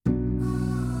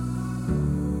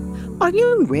Are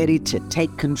you ready to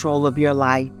take control of your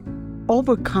life?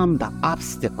 Overcome the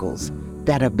obstacles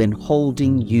that have been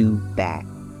holding you back.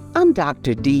 I'm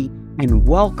Dr. D, and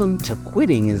welcome to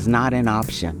Quitting is Not an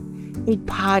Option, a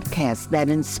podcast that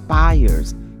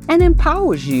inspires and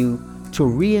empowers you to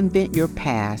reinvent your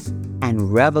past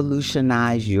and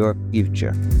revolutionize your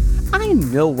future. I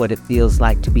know what it feels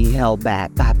like to be held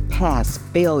back by past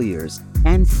failures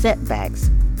and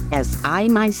setbacks, as I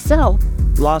myself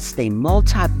lost a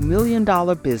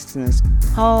multi-million-dollar business,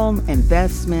 home,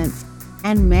 investments,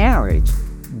 and marriage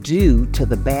due to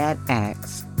the bad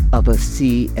acts of a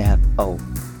CFO.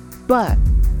 But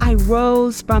I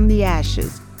rose from the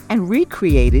ashes and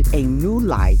recreated a new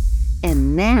life,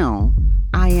 and now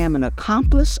I am an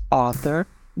accomplished author,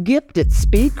 gifted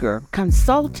speaker,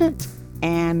 consultant,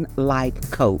 and life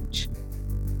coach.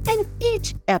 In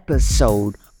each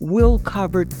episode, we'll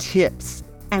cover tips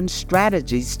and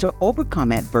strategies to overcome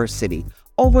adversity,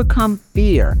 overcome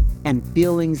fear, and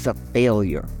feelings of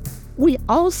failure. We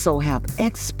also have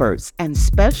experts and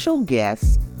special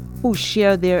guests who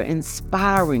share their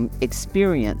inspiring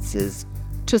experiences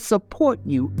to support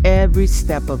you every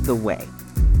step of the way.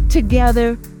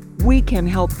 Together, we can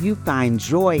help you find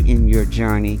joy in your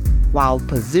journey while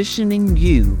positioning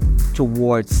you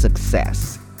towards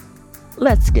success.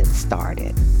 Let's get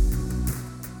started.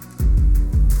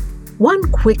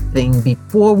 One quick thing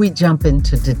before we jump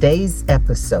into today's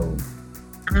episode.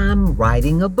 I'm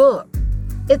writing a book.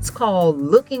 It's called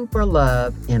Looking for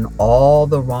Love in All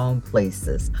the Wrong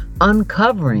Places,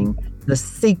 Uncovering the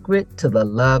Secret to the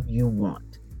Love You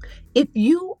Want. If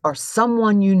you or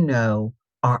someone you know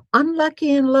are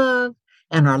unlucky in love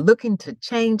and are looking to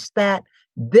change that,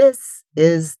 this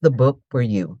is the book for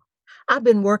you. I've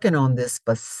been working on this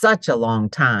for such a long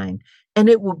time, and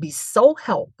it will be so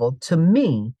helpful to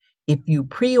me if you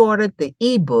pre-ordered the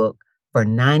ebook for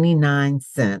 99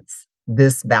 cents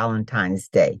this Valentine's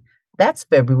Day. That's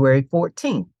February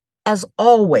 14th. As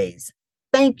always,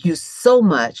 thank you so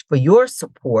much for your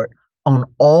support on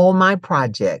all my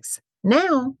projects.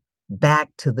 Now,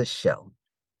 back to the show.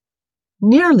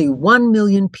 Nearly 1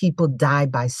 million people die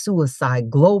by suicide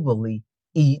globally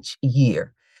each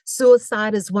year.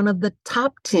 Suicide is one of the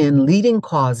top 10 leading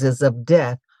causes of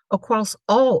death across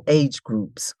all age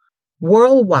groups.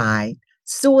 Worldwide,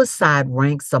 suicide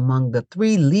ranks among the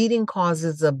 3 leading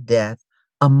causes of death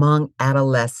among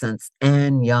adolescents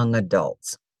and young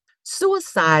adults.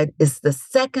 Suicide is the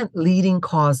second leading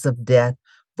cause of death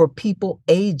for people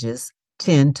ages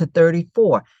 10 to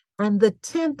 34, and the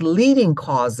 10th leading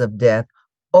cause of death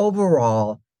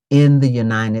overall in the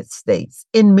United States.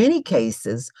 In many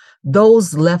cases,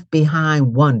 those left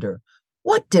behind wonder,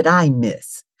 what did I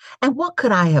miss? And what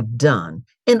could I have done?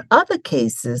 In other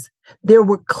cases, there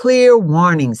were clear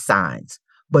warning signs,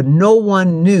 but no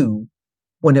one knew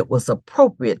when it was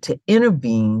appropriate to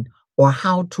intervene or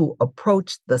how to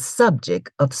approach the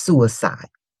subject of suicide.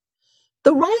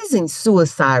 The rising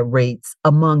suicide rates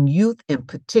among youth in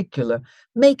particular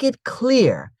make it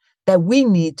clear that we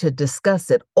need to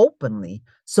discuss it openly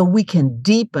so we can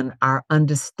deepen our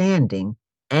understanding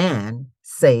and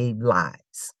save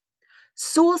lives.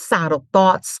 Suicidal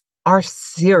thoughts are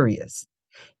serious.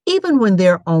 Even when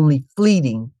they're only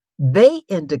fleeting, they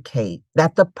indicate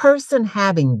that the person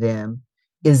having them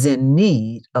is in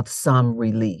need of some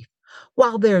relief.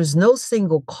 While there is no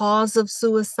single cause of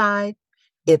suicide,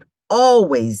 it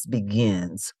always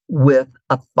begins with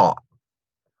a thought.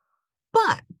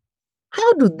 But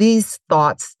how do these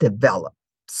thoughts develop?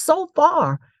 So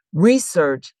far,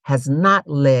 research has not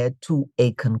led to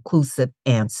a conclusive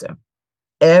answer.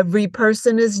 Every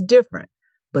person is different,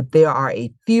 but there are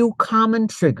a few common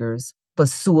triggers for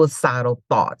suicidal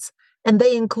thoughts, and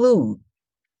they include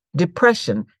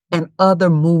depression and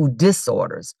other mood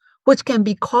disorders, which can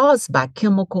be caused by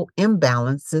chemical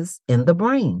imbalances in the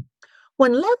brain.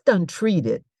 When left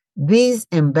untreated, these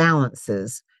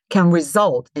imbalances can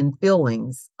result in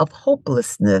feelings of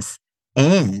hopelessness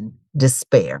and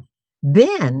despair.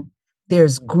 Then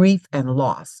there's grief and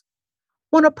loss.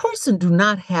 When a person do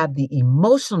not have the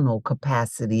emotional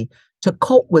capacity to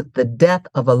cope with the death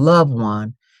of a loved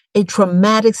one, a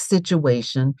traumatic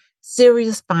situation,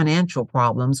 serious financial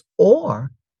problems,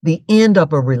 or the end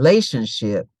of a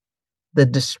relationship, the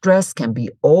distress can be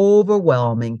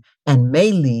overwhelming and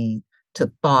may lead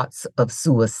to thoughts of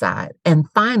suicide. And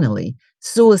finally,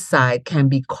 suicide can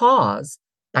be caused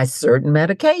by certain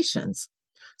medications.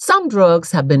 Some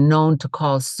drugs have been known to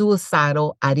cause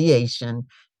suicidal ideation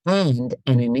and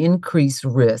an increased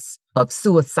risk of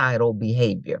suicidal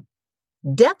behavior.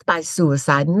 Death by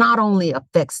suicide not only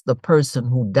affects the person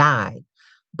who died,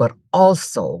 but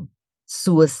also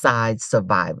suicide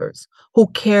survivors who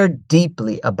care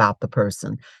deeply about the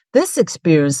person. This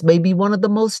experience may be one of the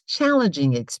most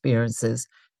challenging experiences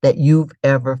that you've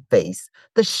ever faced.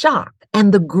 The shock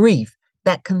and the grief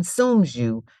that consumes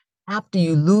you after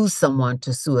you lose someone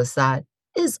to suicide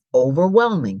is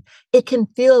overwhelming. It can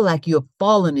feel like you've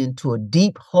fallen into a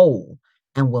deep hole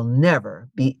and will never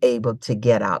be able to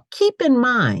get out. Keep in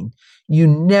mind, you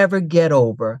never get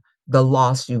over the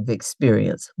loss you've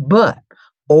experienced, but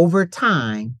over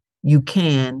time, you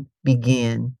can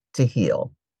begin to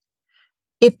heal.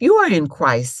 If you are in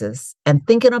crisis and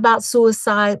thinking about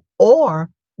suicide, or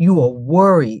you are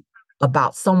worried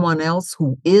about someone else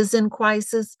who is in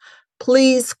crisis,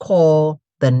 please call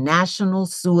the National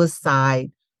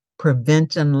Suicide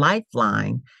Prevention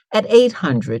Lifeline at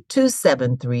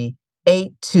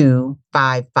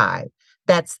 800-273-8255.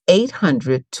 That's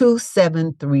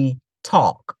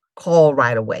 800-273-TALK. Call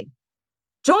right away.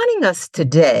 Joining us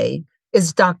today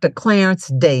is Dr. Clarence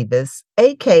Davis,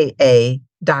 aka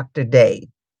Dr. Dave.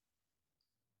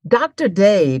 Dr.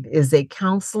 Dave is a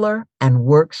counselor and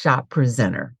workshop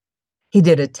presenter. He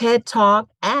did a TED Talk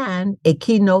and a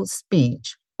keynote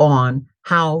speech on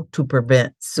how to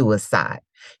prevent suicide.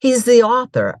 He's the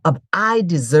author of I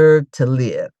Deserve to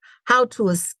Live: How to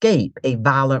Escape a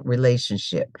Violent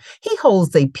Relationship. He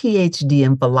holds a PhD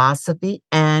in philosophy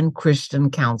and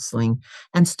Christian counseling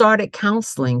and started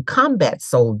counseling combat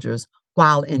soldiers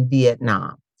while in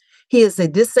Vietnam. He is a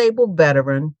disabled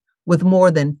veteran with more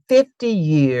than 50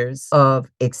 years of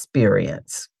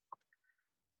experience.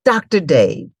 Dr.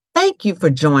 Dave, thank you for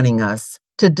joining us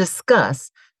to discuss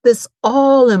this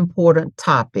all important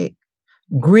topic: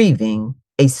 grieving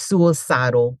a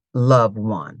suicidal loved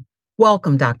one.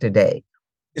 Welcome, Dr. Dave.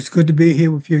 It's good to be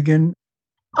here with you again.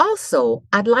 Also,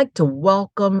 I'd like to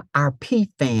welcome our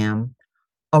PFAM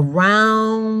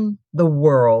around the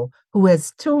world who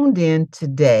has tuned in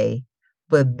today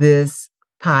for this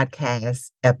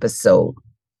podcast episode.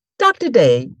 Dr.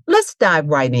 Dave, let's dive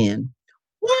right in.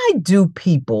 Why do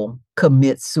people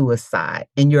commit suicide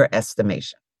in your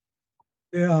estimation?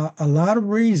 There are a lot of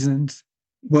reasons,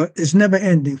 but it's never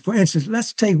ending. For instance,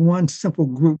 let's take one simple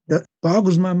group that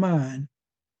boggles my mind.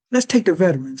 Let's take the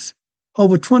veterans.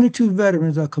 Over 22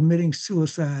 veterans are committing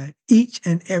suicide each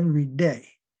and every day.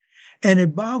 And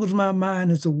it boggles my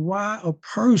mind as to why a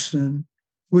person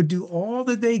would do all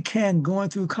that they can going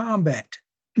through combat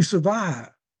to survive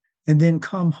and then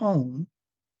come home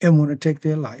and want to take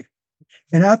their life.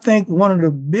 And I think one of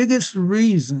the biggest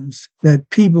reasons that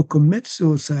people commit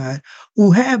suicide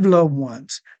who have loved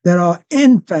ones that are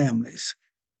in families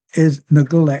is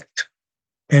neglect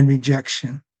and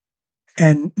rejection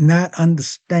and not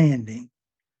understanding.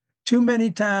 Too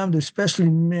many times, especially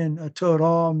men, are told,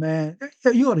 "Oh man,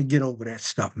 you ought to get over that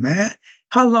stuff, man.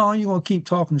 How long you gonna keep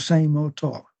talking the same old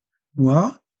talk?"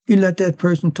 Well, you let that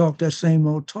person talk that same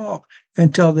old talk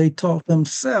until they talk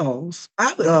themselves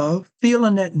out of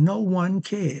feeling that no one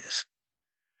cares.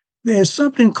 There's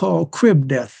something called crib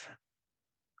death.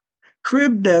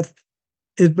 Crib death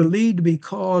is believed to be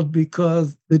caused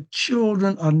because the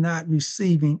children are not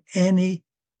receiving any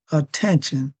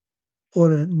attention or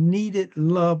the needed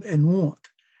love and warmth.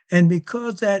 And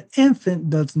because that infant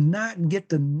does not get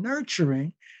the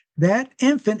nurturing, that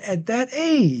infant at that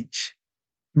age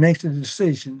makes the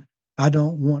decision, I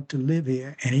don't want to live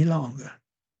here any longer.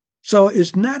 So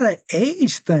it's not an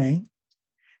age thing,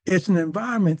 it's an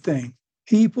environment thing.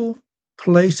 People,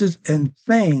 places, and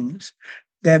things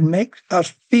that make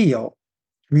us feel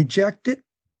rejected.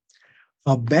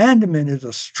 Abandonment is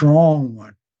a strong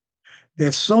one.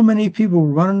 There's so many people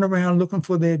running around looking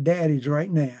for their daddies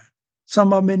right now.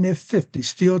 Some of them in their 50s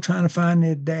still trying to find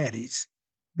their daddies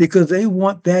because they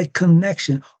want that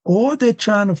connection, or they're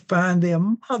trying to find their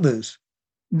mothers.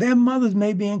 Their mothers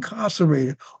may be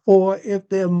incarcerated, or if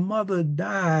their mother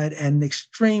died at an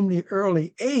extremely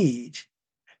early age,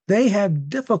 they have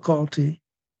difficulty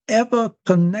ever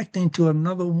connecting to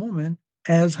another woman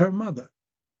as her mother.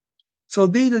 So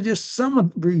these are just some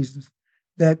of the reasons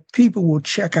that people will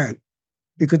check out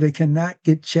because they cannot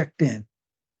get checked in.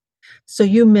 So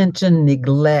you mentioned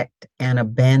neglect and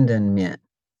abandonment.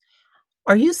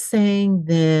 Are you saying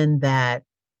then that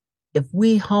if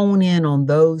we hone in on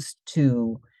those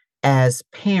two as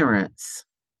parents,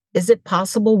 is it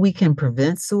possible we can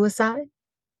prevent suicide?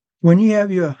 When you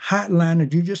have your hotline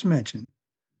that you just mentioned,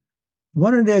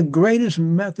 one of their greatest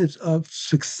methods of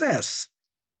success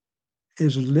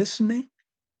is listening,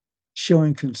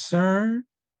 showing concern,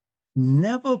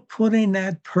 never putting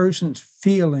that person's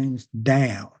feelings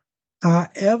down.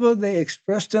 However they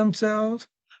express themselves,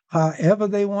 however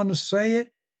they want to say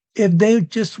it, if they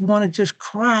just want to just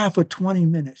cry for 20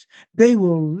 minutes, they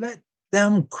will let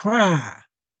them cry.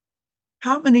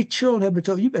 How many children have been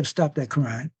told, you better stop that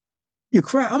crying? You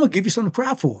cry, I'm gonna give you something to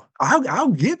cry for.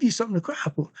 I'll give you something to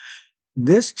cry for.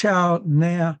 This child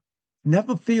now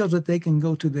never feels that they can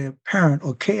go to their parent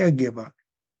or caregiver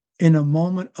in a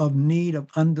moment of need of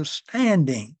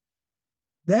understanding.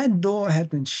 That door has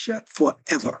been shut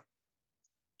forever.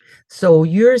 So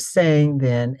you're saying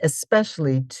then,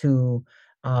 especially to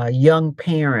young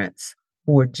parents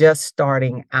who are just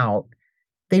starting out,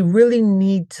 they really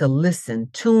need to listen,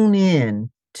 tune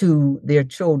in to their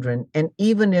children. And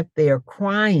even if they're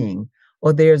crying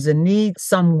or there's a need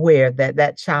somewhere that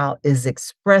that child is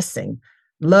expressing,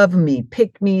 love me,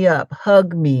 pick me up,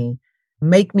 hug me,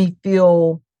 make me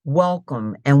feel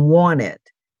welcome and wanted.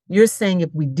 You're saying if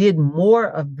we did more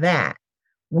of that,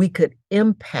 we could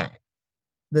impact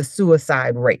the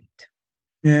suicide rate.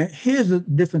 Now, here's the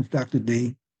difference, Dr.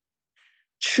 D.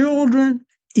 Children,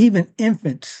 even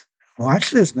infants,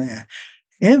 watch this now.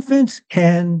 Infants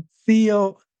can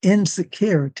feel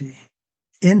insecurity,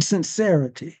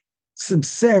 insincerity,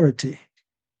 sincerity.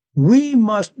 We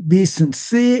must be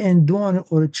sincere in doing it,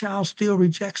 or the child still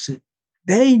rejects it.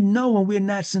 They know when we're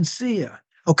not sincere.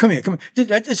 Oh, come here, come here.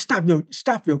 Just stop your,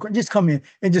 just come in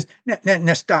and just,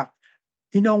 now stop.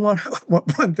 You know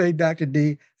one thing, Dr.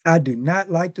 D, I do not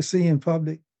like to see in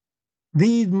public?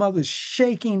 These mothers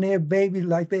shaking their baby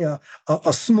like they are a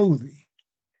smoothie.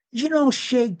 You don't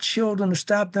shake children to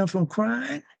stop them from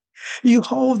crying. You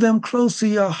hold them close to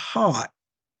your heart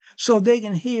so they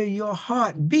can hear your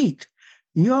heartbeat.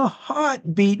 Your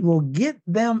heartbeat will get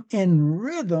them in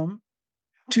rhythm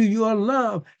to your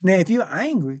love. Now, if you're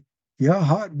angry, your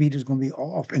heartbeat is going to be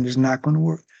off and it's not going to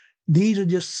work. These are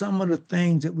just some of the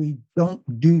things that we don't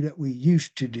do that we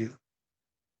used to do.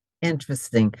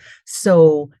 Interesting.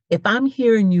 So, if I'm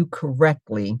hearing you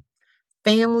correctly,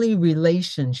 family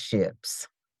relationships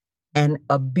and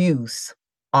abuse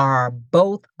are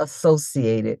both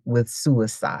associated with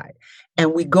suicide.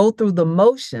 And we go through the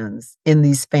motions in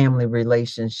these family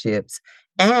relationships.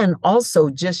 And also,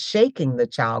 just shaking the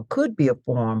child could be a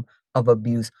form of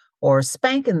abuse, or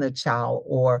spanking the child,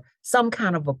 or some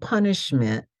kind of a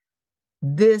punishment.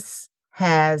 This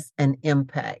has an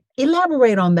impact.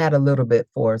 Elaborate on that a little bit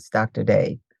for us, Dr.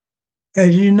 Day.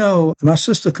 As you know, my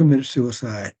sister committed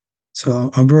suicide.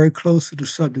 So I'm very close to the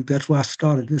subject. That's why I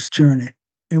started this journey.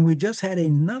 And we just had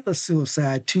another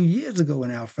suicide 2 years ago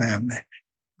in our family.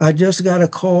 I just got a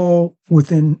call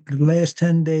within the last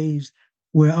 10 days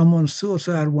where I'm on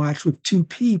suicide watch with two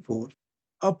people.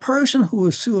 A person who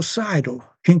is suicidal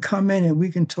can come in and we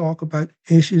can talk about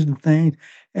issues and things,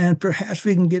 and perhaps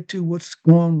we can get to what's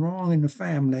going wrong in the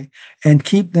family and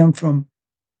keep them from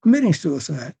committing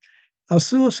suicide. A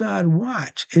suicide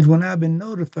watch is when I've been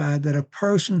notified that a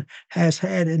person has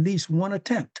had at least one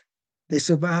attempt. They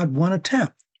survived one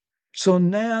attempt. So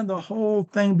now the whole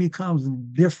thing becomes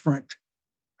different.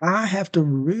 I have to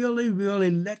really, really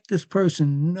let this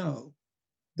person know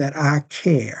that I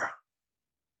care.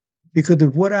 Because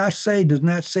if what I say does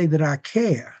not say that I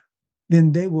care,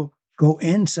 then they will go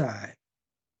inside.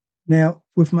 Now,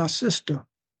 with my sister,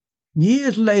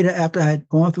 years later, after I had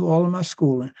gone through all of my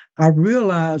schooling, I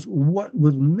realized what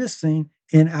was missing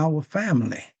in our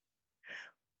family.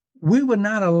 We were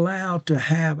not allowed to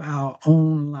have our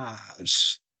own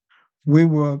lives. We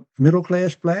were middle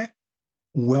class Black,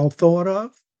 well thought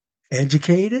of,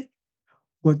 educated,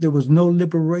 but there was no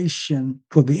liberation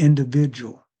for the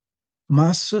individual.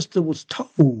 My sister was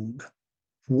told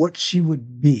what she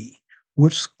would be,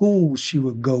 what school she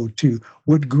would go to,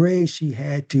 what grades she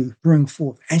had to bring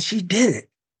forth. And she did it,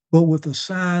 but with a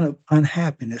sign of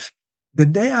unhappiness. The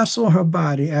day I saw her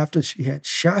body after she had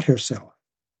shot herself,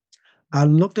 I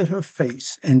looked at her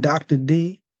face, and Dr.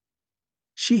 D,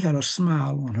 she had a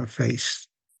smile on her face.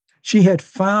 She had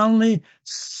finally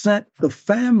sent the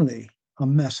family a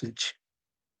message.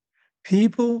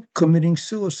 People committing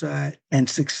suicide and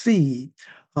succeed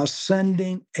are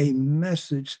sending a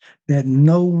message that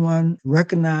no one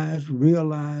recognized,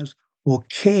 realized, or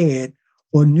cared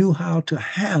or knew how to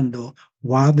handle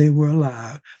while they were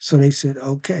alive. So they said,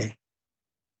 okay,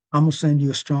 I'm going to send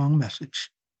you a strong message.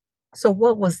 So,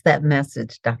 what was that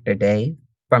message, Dr. Day,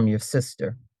 from your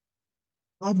sister?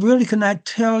 I really cannot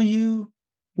tell you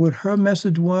what her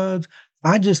message was.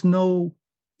 I just know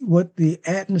what the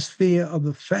atmosphere of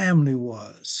the family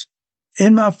was.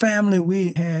 In my family,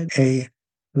 we had a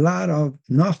lot of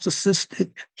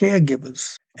narcissistic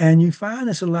caregivers. And you find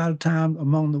this a lot of times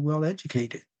among the well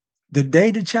educated. The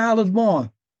day the child is born,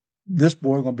 this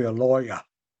boy gonna be a lawyer.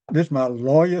 This is my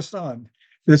lawyer son.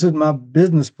 This is my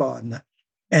business partner.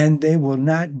 And they will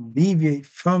not deviate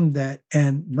from that.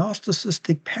 And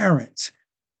narcissistic parents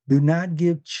Do not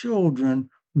give children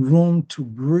room to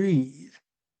breathe.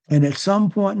 And at some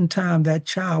point in time, that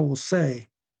child will say,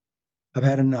 I've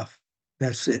had enough.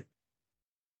 That's it.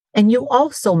 And you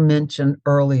also mentioned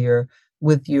earlier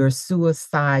with your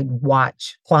suicide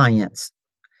watch clients,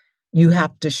 you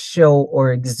have to show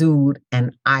or exude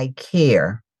an I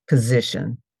care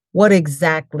position. What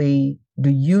exactly do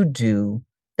you do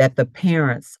that the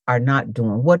parents are not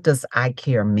doing? What does I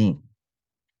care mean?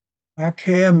 I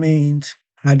care means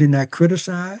I do not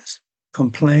criticize,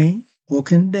 complain, or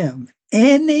condemn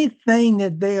anything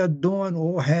that they are doing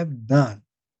or have done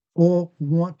or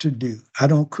want to do. I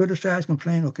don't criticize,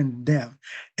 complain, or condemn.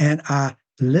 And I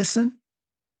listen,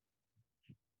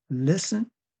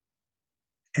 listen,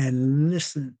 and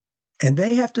listen. And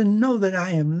they have to know that I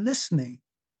am listening.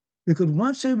 Because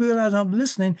once they realize I'm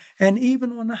listening, and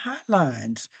even on the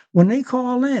hotlines, when they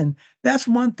call in, that's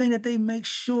one thing that they make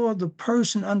sure the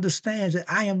person understands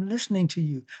that I am listening to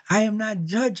you. I am not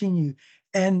judging you.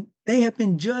 And they have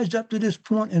been judged up to this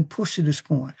point and pushed to this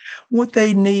point. What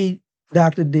they need,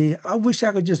 Dr. D, I wish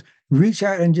I could just reach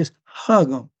out and just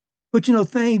hug them. But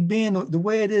things being the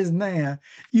way it is now,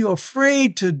 you're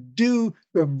afraid to do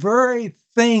the very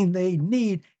thing they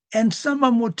need. And some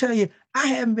of them will tell you, I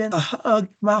haven't been a hug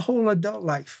my whole adult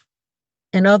life.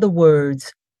 In other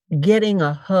words, getting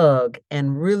a hug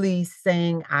and really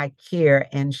saying I care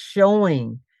and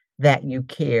showing that you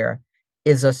care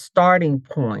is a starting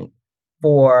point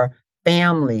for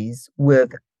families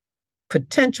with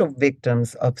potential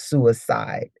victims of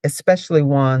suicide, especially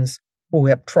ones who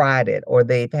have tried it or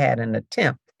they've had an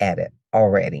attempt at it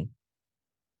already.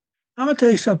 I'm gonna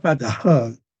tell you something about the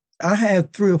hug. I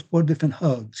have 3 or 4 different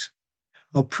hugs,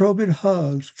 appropriate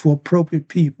hugs for appropriate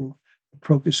people,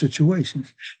 appropriate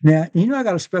situations. Now, I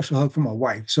got a special hug for my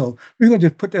wife, so we're gonna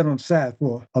just put that on the side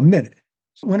for a minute.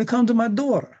 When it comes to my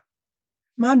daughter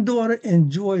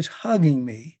enjoys hugging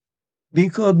me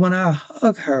because when I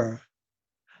hug her,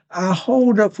 I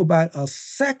hold up for about a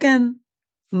second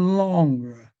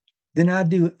longer than I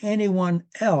do anyone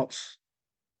else.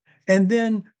 And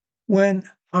then when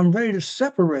I'm ready to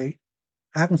separate,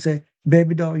 I can say,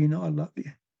 baby doll, I love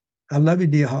you. I love you,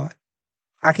 dear heart.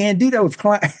 I can't do that with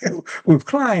with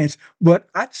clients, but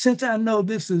since I know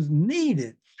this is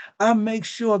needed, I make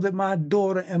sure that my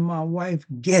daughter and my wife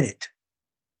get it.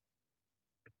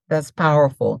 That's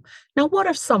powerful. Now, what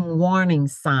are some warning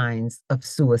signs of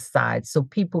suicide so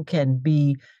people can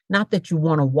be not that you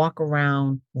want to walk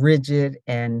around rigid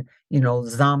and,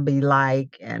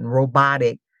 zombie-like and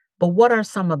robotic, but what are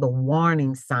some of the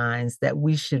warning signs that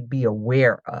we should be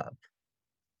aware of?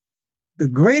 The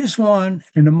greatest one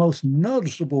and the most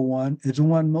noticeable one is the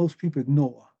one most people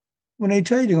ignore. When they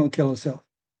tell you they're going to kill themselves,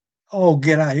 oh,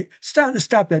 get out of here.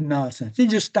 Stop that nonsense. You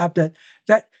just stop that.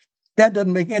 That that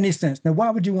doesn't make any sense. Now, why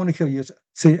would you want to kill yourself?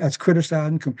 See, that's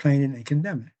criticizing, complaining, and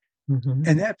condemning. Mhm.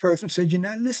 And that person said, you're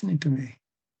not listening to me.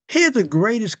 Here's the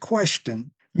greatest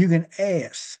question you can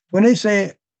ask. When they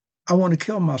say, I want to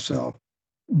kill myself,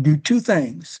 do 2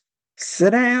 things.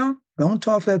 Sit down, don't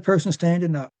talk to that person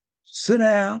standing up. Sit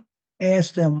down,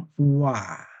 ask them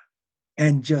why,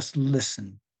 and just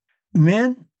listen.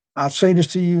 Men, I'll say this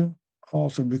to you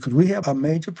also because we have a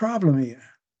major problem here.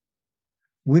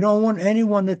 We don't want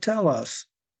anyone to tell us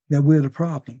that we're the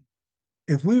problem.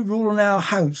 If we rule in our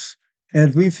house,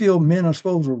 and we feel men are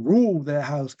supposed to rule their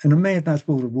house, and a man's not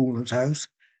supposed to rule his house,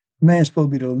 the man's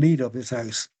supposed to be the leader of his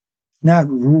house, not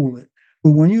rule it.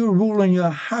 But when you're ruling your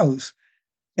house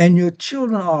and your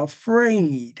children are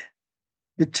afraid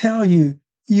to tell you,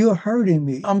 you're hurting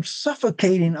me, I'm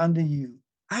suffocating under you,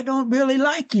 I don't really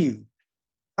like you,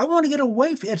 I want to get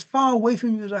away as far away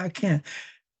from you as I can.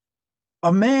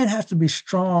 A man has to be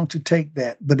strong to take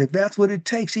that. But if that's what it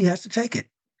takes, he has to take it.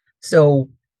 So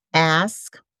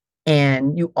ask,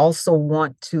 and you also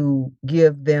want to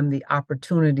give them the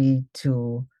opportunity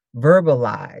to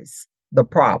verbalize the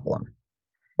problem.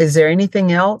 Is there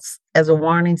anything else as a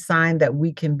warning sign that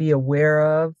we can be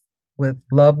aware of with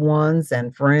loved ones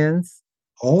and friends?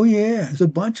 Oh, yeah, there's a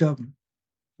bunch of them.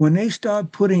 When they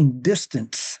start putting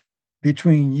distance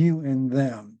between you and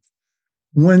them,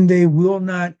 when they will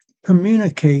not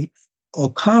communicate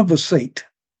or conversate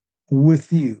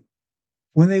with you,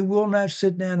 when they will not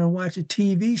sit down and watch a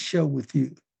TV show with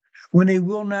you, when they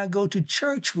will not go to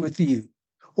church with you,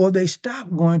 or they stop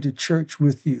going to church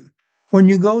with you, when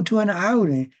you go to an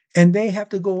outing and they have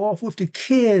to go off with the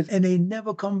kids and they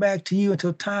never come back to you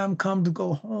until time comes to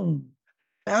go home.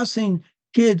 I've seen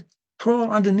kids crawl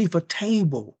underneath a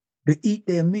table to eat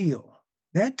their meal.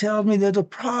 That tells me there's a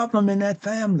problem in that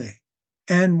family.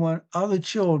 And when other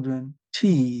children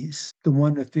tease the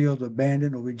one that feels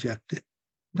abandoned or rejected,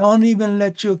 Don't even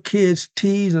let your kids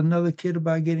tease another kid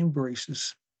about getting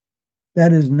braces.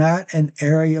 That is not an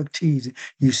area of teasing.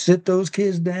 You sit those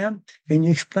kids down and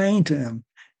you explain to them,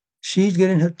 she's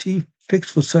getting her teeth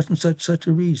fixed for such and such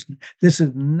a reason. This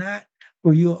is not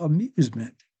for your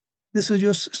amusement. This is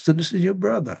your sister. This is your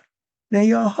brother. Then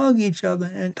y'all hug each other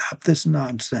and stop this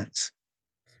nonsense.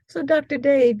 So, Dr.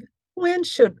 Dave, when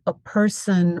should a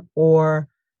person or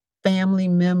family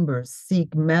members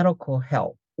seek medical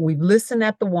help? We've listened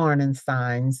at the warning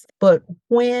signs, but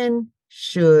when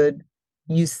should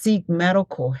you seek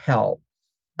medical help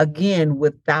again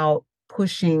without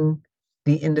pushing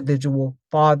the individual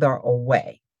farther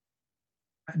away?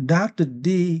 Dr.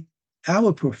 D, I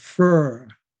would prefer,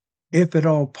 if at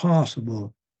all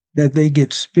possible, that they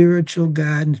get spiritual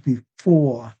guidance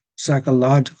before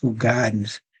psychological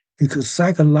guidance, because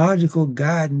psychological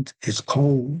guidance is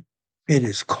cold. It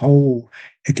is cold.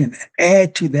 It can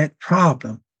add to that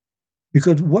problem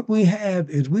because what we have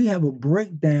is we have a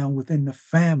breakdown within the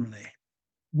family.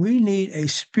 We need a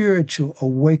spiritual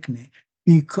awakening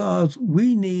because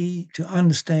we need to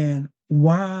understand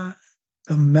why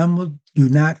the members do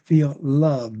not feel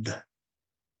loved.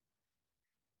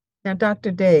 Now,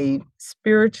 Dr. Dave,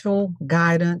 spiritual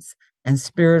guidance and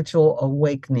spiritual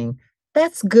awakening,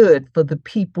 that's good for the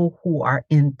people who are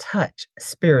in touch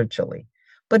spiritually,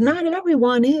 but not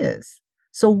everyone is.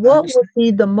 So, I what would understand.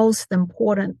 be the most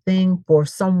important thing for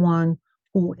someone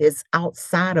who is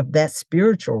outside of that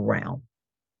spiritual realm?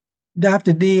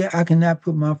 Dr. D, I cannot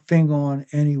put my finger on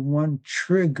any one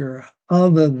trigger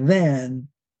other than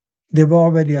they've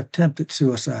already attempted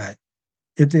suicide.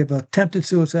 If they've attempted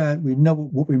suicide, we know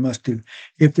what we must do.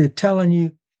 If they're telling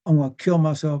you, I'm going to kill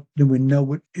myself, then we know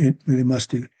what they must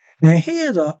do. Now,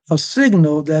 here's a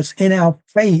signal that's in our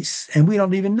face and we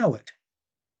don't even know it.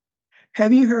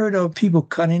 Have you heard of people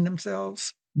cutting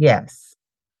themselves? Yes,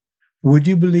 Would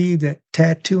you believe that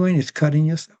tattooing is cutting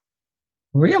yourself?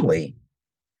 really.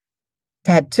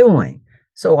 Tattooing.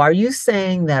 So, are you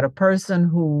saying that a person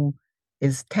who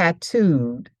is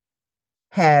tattooed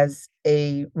has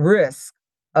a risk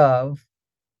of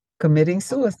committing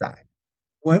suicide?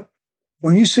 When,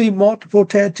 when you see multiple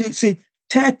tattoos, see,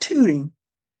 tattooing,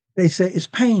 they say it's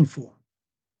painful.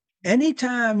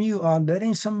 Anytime you are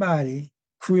letting somebody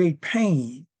create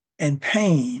pain and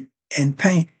pain and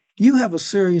pain, you have a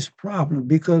serious problem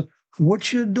because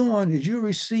what you're doing is you're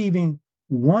receiving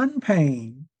one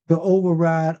pain to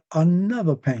override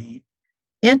another pain.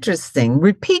 Interesting.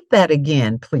 Repeat that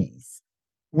again, please.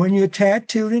 When you're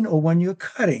tattooing or when you're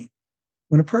cutting,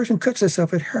 when a person cuts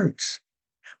themselves, it hurts,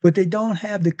 but they don't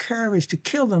have the courage to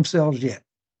kill themselves yet.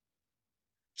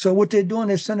 So what they're doing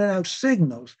is sending out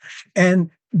signals. And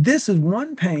this is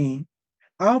one pain.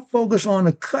 I'll focus on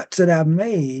the cuts that I've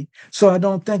made so I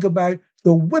don't think about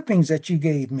the whippings that you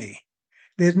gave me.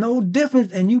 There's no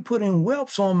difference in you putting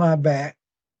whelps on my back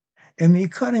and me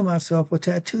cutting myself or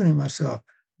tattooing myself.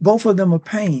 Both of them are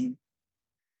pain.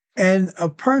 And a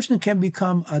person can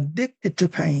become addicted to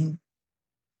pain.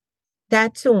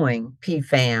 Tattooing,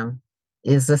 PFAM,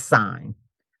 is a sign.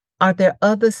 Are there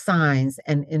other signs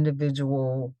an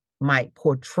individual might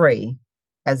portray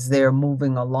as they're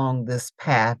moving along this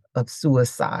path of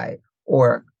suicide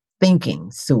or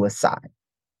thinking suicide?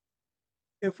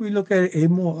 If we look at a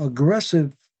more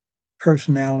aggressive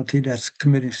personality that's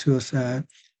committing suicide,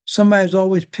 somebody's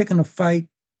always picking a fight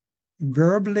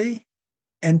verbally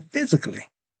and physically.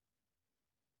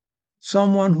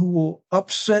 Someone who will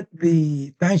upset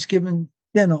the Thanksgiving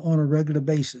dinner on a regular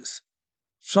basis.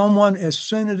 Someone, as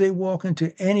soon as they walk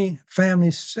into any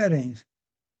family settings,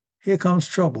 here comes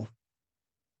trouble.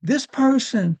 This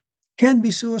person can be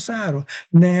suicidal.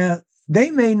 Now, they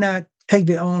may not take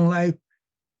their own life,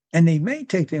 and they may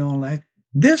take their own life.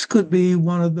 This could be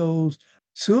one of those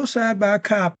suicide by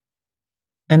cop.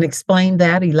 And explain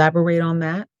that, elaborate on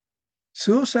that.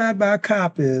 Suicide by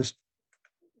cop is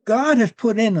God has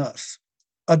put in us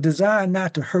a desire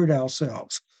not to hurt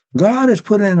ourselves. God has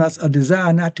put in us a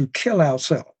desire not to kill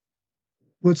ourselves.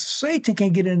 But Satan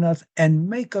can get in us and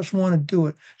make us want to do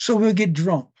it. So we'll get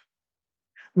drunk.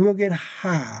 We'll get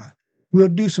high. We'll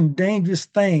do some dangerous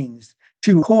things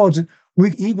to cause it.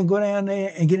 We even go down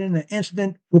there and get in an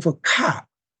incident with a cop.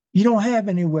 You don't have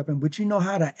any weapon, but you know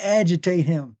how to agitate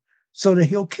him so that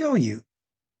he'll kill you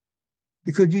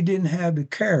because you didn't have the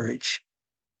courage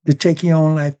to take your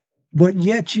own life, but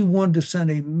yet you wanted to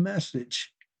send a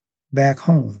message back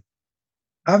home.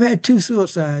 I've had two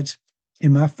suicides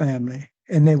in my family,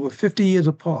 and they were 50 years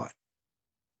apart.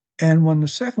 And when the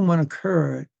second one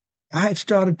occurred, I had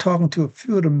started talking to a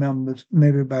few of the members,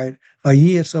 maybe about a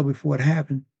year or so before it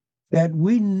happened, that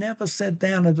we never sat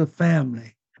down as a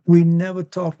family. We never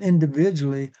talked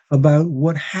individually about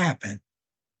what happened,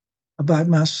 about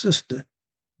my sister.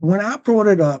 When I brought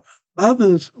it up,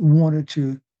 others wanted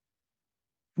to,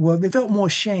 well, they felt more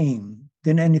shame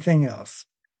than anything else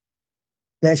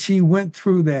that she went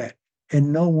through that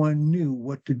and no one knew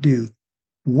what to do.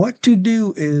 What to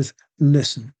do is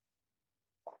listen.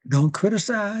 Don't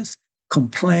criticize,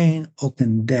 complain, or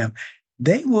condemn.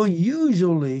 They will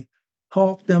usually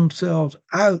talk themselves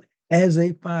out as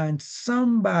they find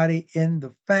somebody in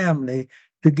the family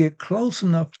to get close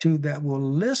enough to that will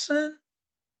listen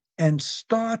and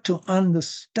start to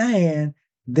understand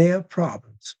their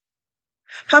problems.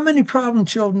 How many problem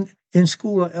children in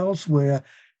school or elsewhere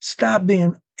stop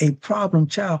being a problem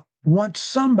child once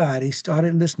somebody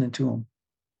started listening to them?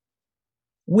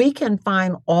 We can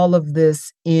find all of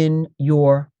this in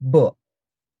your book.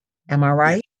 Am I Yes.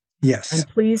 right? Yes. And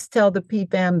please tell the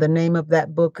PFAM the name of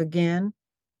that book again.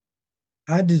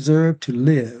 I deserve to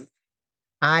live.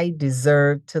 I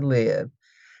Deserve to Live.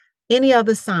 Any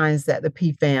other signs that the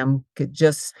PFAM could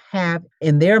just have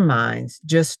in their minds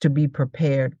just to be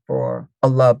prepared for a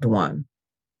loved one?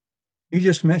 You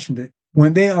just mentioned it.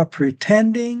 When they are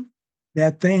pretending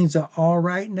that things are all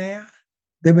right now,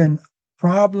 they've been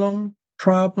problems.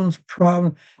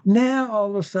 Now all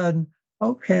of a sudden,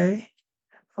 okay,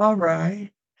 all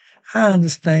right, I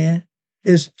understand.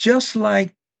 It's just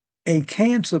like a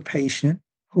cancer patient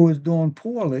who is doing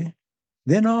poorly.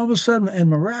 Then all of a sudden,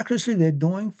 and miraculously, they're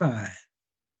doing fine.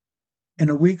 And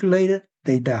a week later,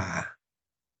 they die.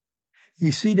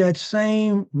 You see that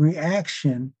same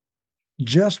reaction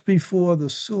just before the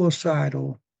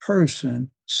suicidal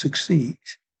person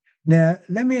succeeds. Now,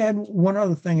 let me add one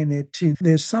other thing in there too.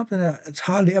 There's something that's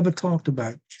hardly ever talked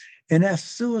about, and that's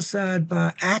suicide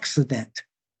by accident.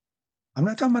 I'm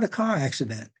not talking about a car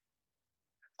accident.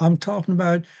 I'm talking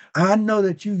about, I know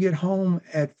that you get home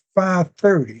at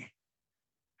 5:30,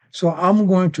 so I'm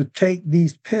going to take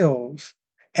these pills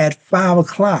at 5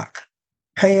 o'clock,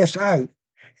 pass out,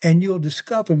 and you'll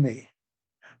discover me.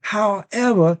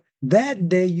 However, that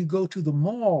day you go to the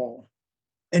mall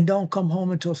and don't come home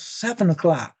until 7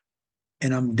 o'clock,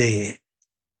 and I'm dead.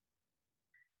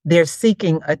 They're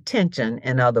seeking attention,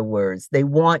 in other words. They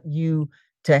want you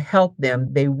to help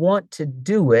them. They want to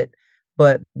do it,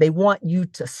 but they want you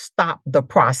to stop the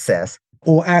process.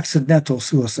 Or accidental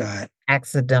suicide.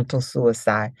 Accidental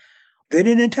suicide. They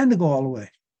didn't intend to go all the way,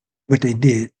 but they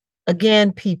did.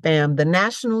 Again, PFAM, the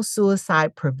National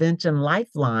Suicide Prevention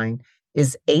Lifeline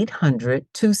is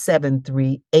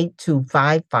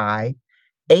 800-273-8255,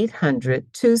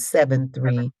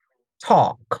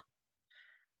 800-273-TALK.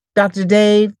 Dr.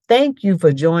 Dave, thank you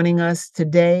for joining us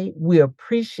today. We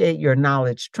appreciate your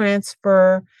knowledge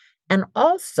transfer. And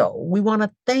also, we want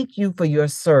to thank you for your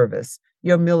service,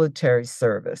 your military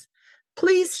service.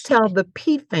 Please tell the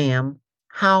PFAM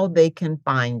how they can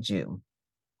find you.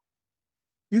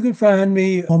 You can find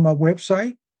me on my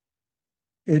website.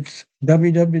 It's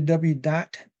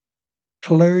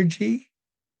www.clergy,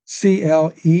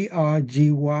 CLERGY,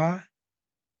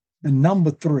 the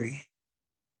number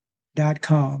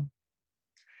 3.com.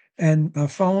 And my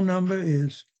phone number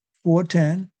is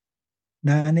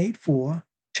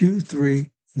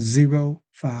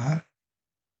 410-984-2305.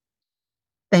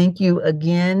 Thank you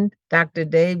again, Dr.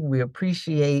 Dave. We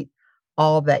appreciate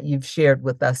all that you've shared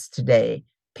with us today.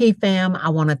 PFAM, I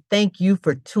want to thank you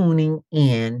for tuning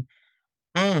in,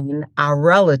 and our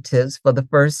relatives for the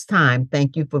first time.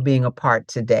 Thank you for being a part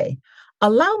today.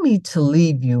 Allow me to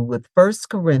leave you with 1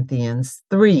 Corinthians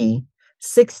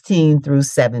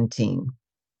 3:16-17.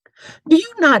 Do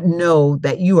you not know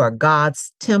that you are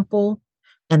God's temple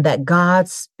and that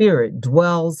God's Spirit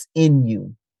dwells in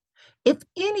you? If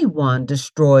anyone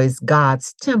destroys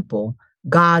God's temple,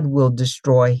 God will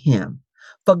destroy him.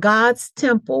 For God's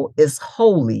temple is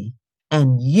holy,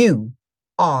 and you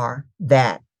are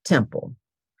that temple.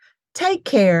 Take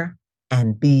care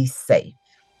and be safe.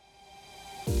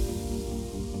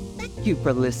 Thank you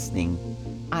for listening.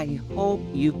 I hope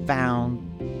you found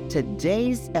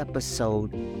today's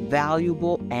episode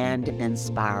valuable and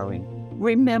inspiring.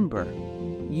 Remember,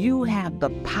 you have the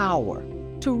power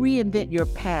to reinvent your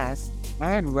past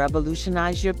and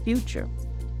revolutionize your future.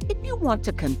 If you want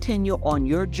to continue on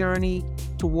your journey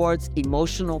towards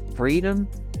emotional freedom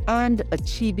and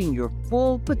achieving your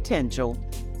full potential,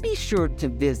 be sure to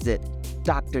visit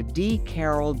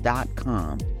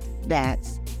drdcarroll.com.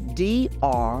 That's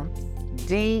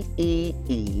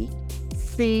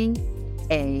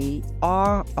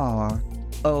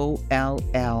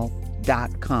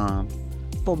DRDECARROLL.com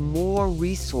for more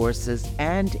resources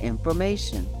and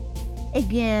information.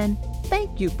 Again,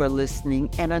 thank you for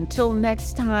listening, and until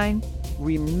next time,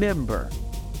 remember,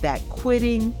 that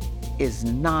quitting is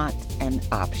not an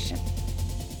option.